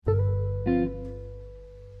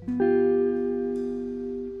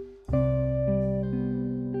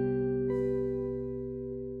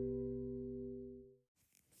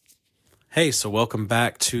Hey, so welcome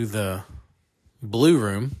back to the Blue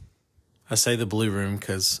Room. I say the Blue Room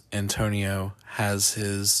because Antonio has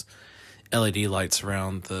his LED lights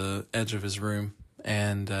around the edge of his room,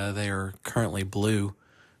 and they are currently blue.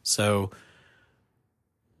 So,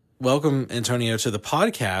 welcome, Antonio, to the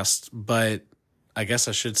podcast, but I guess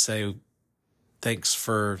I should say thanks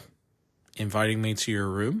for inviting me to your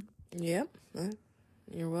room. Yep,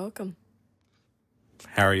 you're welcome.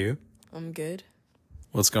 How are you? I'm good.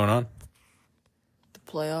 What's going on? The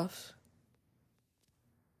playoffs.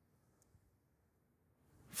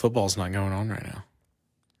 Football's not going on right now.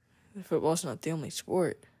 Football's not the only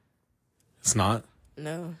sport. It's not?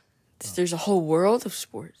 No. There's a whole world of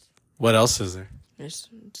sports. What else is there? It's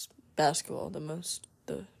basketball, the most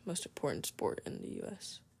important sport in the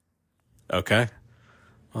U.S. Okay.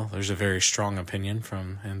 Well, there's a very strong opinion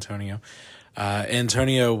from Antonio.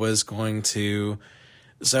 Antonio was going to...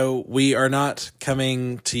 So we are not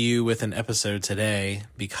coming to you with an episode today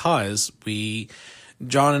because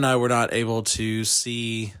John and I were not able to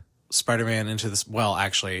see Spider-Man Into the... Well,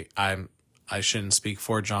 actually, I shouldn't speak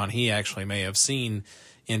for John. He actually may have seen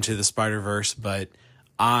Into the Spider-Verse, but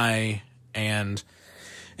I and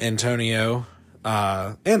Antonio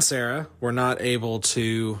and Sarah were not able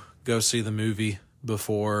to go see the movie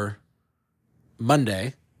before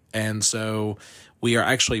Monday. And so we are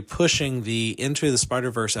actually pushing the Into the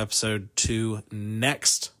Spider-Verse episode to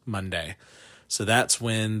next Monday. So that's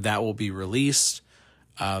when that will be released.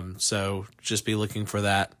 So just be looking for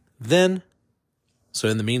that then. So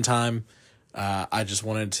in the meantime, I just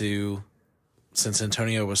wanted to, since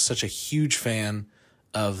Antonio was such a huge fan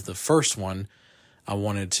of the first one, I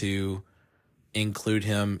wanted to include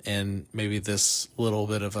him in maybe this little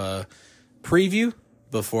bit of a preview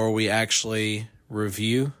before we actually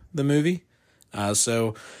review the movie.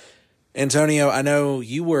 So Antonio, I know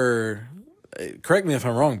you were, correct me if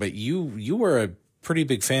I'm wrong, but you were a pretty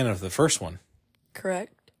big fan of the first one.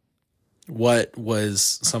 Correct. What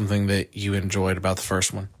was something that you enjoyed about the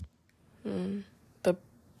first one? The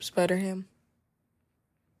Spider-Ham.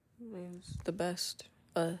 He's the best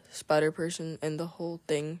spider person in the whole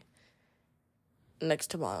thing. Next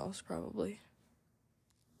to Miles, probably.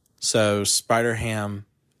 So Spider-Ham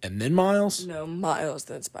and then Miles? No, Miles,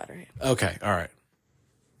 then Spider-Ham. Okay, all right.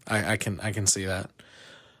 I can see that.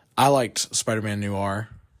 I liked Spider-Man Noir,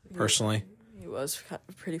 personally. He was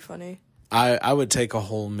pretty funny. I would take a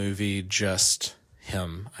whole movie just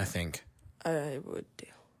him, I think. I would do.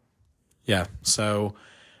 Yeah, so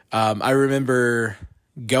I remember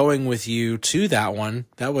going with you to that one.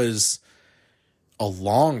 That was a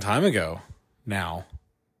long time ago now,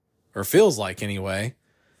 or feels like anyway.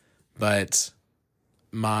 But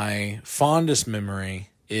my fondest memory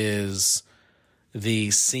is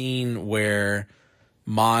the scene where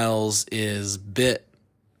Miles is bit.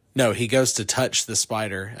 No, he goes to touch the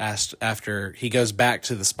spider after he goes back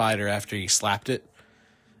to the spider after he slapped it,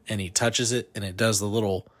 and he touches it, and it does the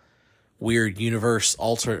little weird universe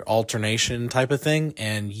alternation type of thing,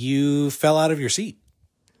 and you fell out of your seat.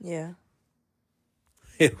 Yeah.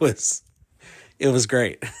 It was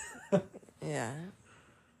great. Yeah.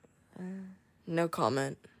 No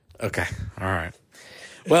comment. Okay. All right.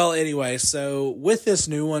 Well, anyway, so with this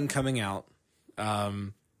new one coming out,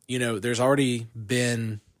 there's already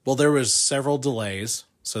been, there was several delays.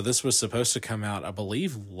 So this was supposed to come out, I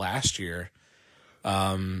believe, last year.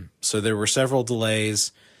 So there were several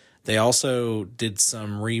delays. They also did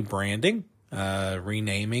some rebranding,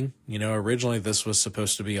 renaming. Originally this was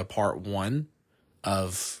supposed to be a part 1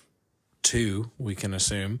 of 2, we can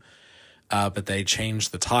assume. But they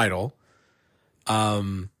changed the title.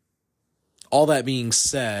 All that being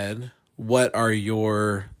said, what are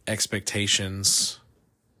your expectations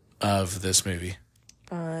of this movie?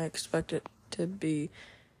 I expect it to be...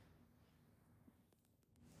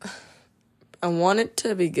 I want it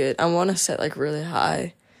to be good. I want to set, really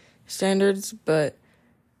high standards, but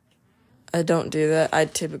I don't do that. I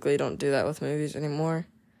typically don't do that with movies anymore.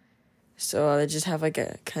 So I just have, a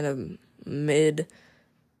kind of mid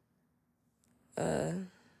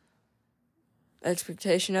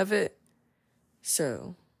expectation of it.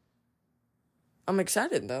 So I'm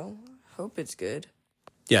excited, though. Hope it's good.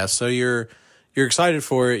 Yeah, so you're excited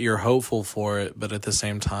for it, you're hopeful for it, but at the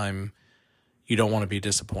same time, you don't want to be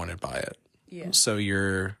disappointed by it. Yeah. So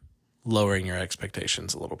you're lowering your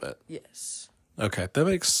expectations a little bit. Yes. Okay, that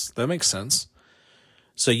makes sense.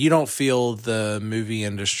 So you don't feel the movie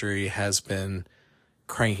industry has been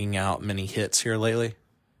cranking out many hits here lately?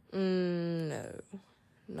 No,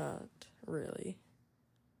 not really.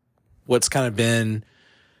 What's kind of been,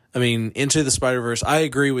 Into the Spider-Verse, I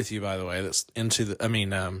agree with you, by the way. That's not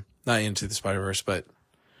Into the Spider-Verse, but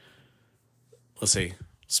let's see,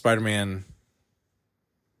 Spider-Man.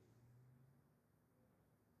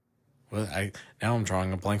 Well, now I'm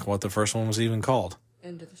drawing a blank on what the first one was even called.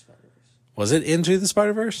 Into the Spider-Verse. Was it Into the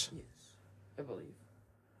Spider-Verse? Yes, I believe.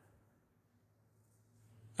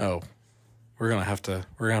 Oh, we're gonna have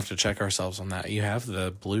to check ourselves on that. You have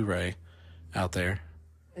the Blu-ray out there.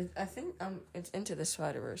 I think it's Into the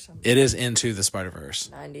Spider-Verse. It is Into the Spider-Verse.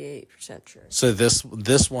 98% sure. So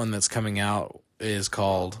this one that's coming out is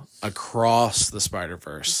called Across the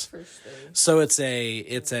Spider-Verse. So it's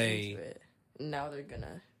a now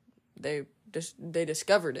they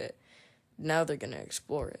discovered it. Now they're gonna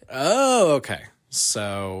explore it. Oh, okay.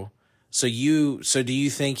 So do you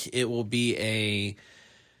think it will be a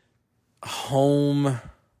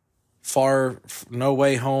no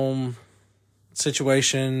way home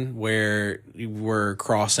situation where we're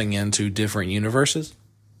crossing into different universes?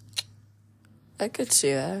 I could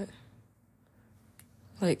see that.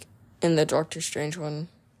 Like in the Doctor Strange one,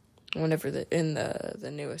 in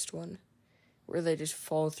the newest one, where they just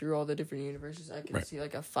fall through all the different universes. I could see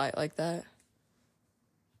like a fight like that.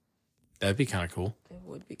 That'd be kind of cool. It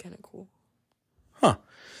would be kind of cool. Huh.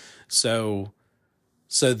 So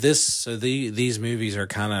these movies are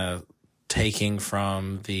kind of taking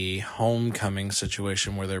from the Homecoming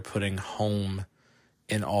situation where they're putting home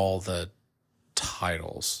in all the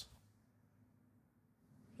titles.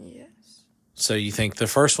 Yes. So you think the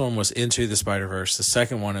first one was Into the Spider-Verse, the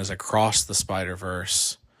second one is Across the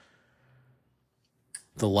Spider-Verse.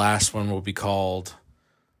 The last one will be called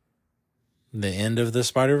The End of the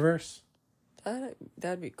Spider-Verse?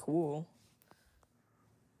 That'd be cool.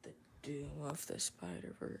 The Doom of the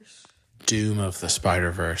Spider-Verse. Doom of the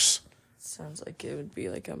Spider-Verse. Sounds like it would be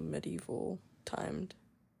like a medieval timed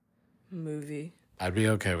movie. I'd be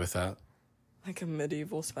okay with that. Like a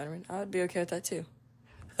medieval Spider-Man. I would be okay with that too.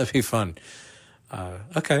 That'd be fun.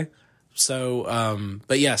 Okay. So,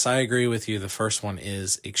 but yes, I agree with you. The first one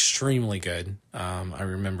is extremely good. I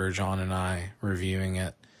remember John and I reviewing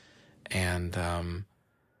it, and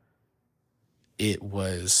it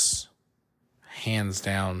was hands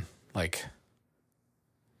down like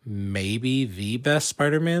maybe the best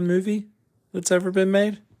Spider-Man movie that's ever been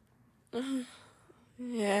made.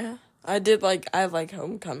 Yeah. I like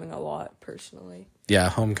Homecoming a lot personally. Yeah,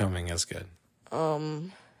 Homecoming is good.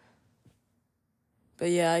 But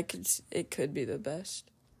yeah, it could be the best.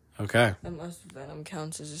 Okay. Unless Venom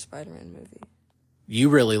counts as a Spider-Man movie. You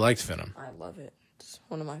really liked Venom. I love it. It's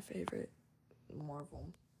one of my favorite Marvel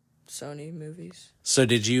Sony movies. So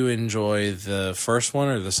did you enjoy the first one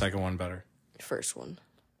or the second one better? First one.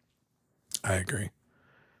 I agree.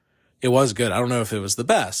 It was good. I don't know if it was the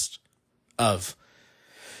best of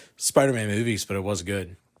Spider-Man movies, but it was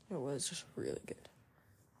good. It was just really good.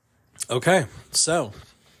 Okay, so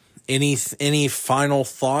any final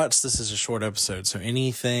thoughts? This is a short episode, so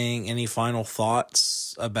any final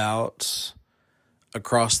thoughts about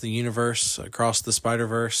Across the Universe, Across the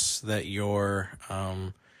Spider-Verse that you're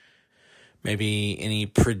maybe any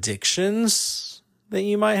predictions that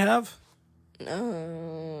you might have?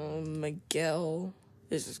 Miguel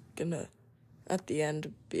is gonna at the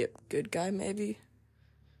end be a good guy, maybe.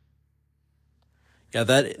 Yeah,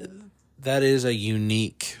 that is a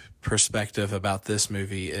unique perspective about this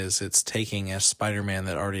movie. Is it's taking a Spider-Man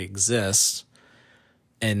that already exists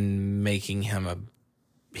and making him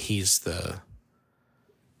he's the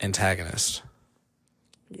antagonist.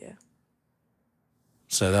 Yeah.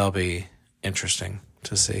 So that'll be interesting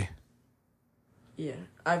to see. Yeah,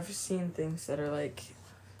 I've seen things that are like,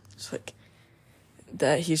 it's like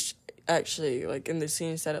that he's actually like in the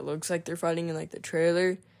scenes that it looks like they're fighting in like the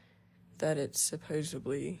trailer, that it's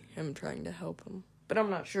supposedly him trying to help him, but I'm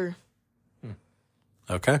not sure.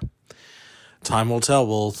 Okay, time will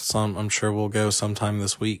tell. I'm sure we'll go sometime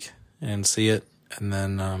this week and see it, and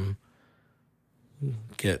then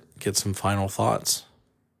get some final thoughts.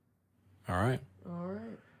 All right.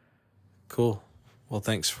 Cool. Well,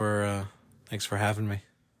 thanks for having me.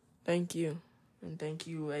 Thank you. And thank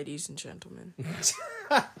you, ladies and gentlemen.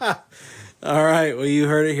 All right. Well, you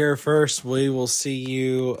heard it here first. We will see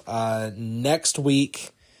you next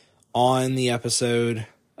week on the episode.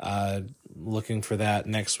 Looking for that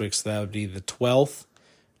next week. So that would be the 12th.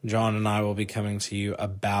 John and I will be coming to you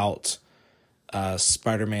about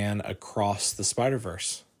Spider-Man Across the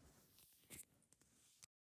Spider-Verse.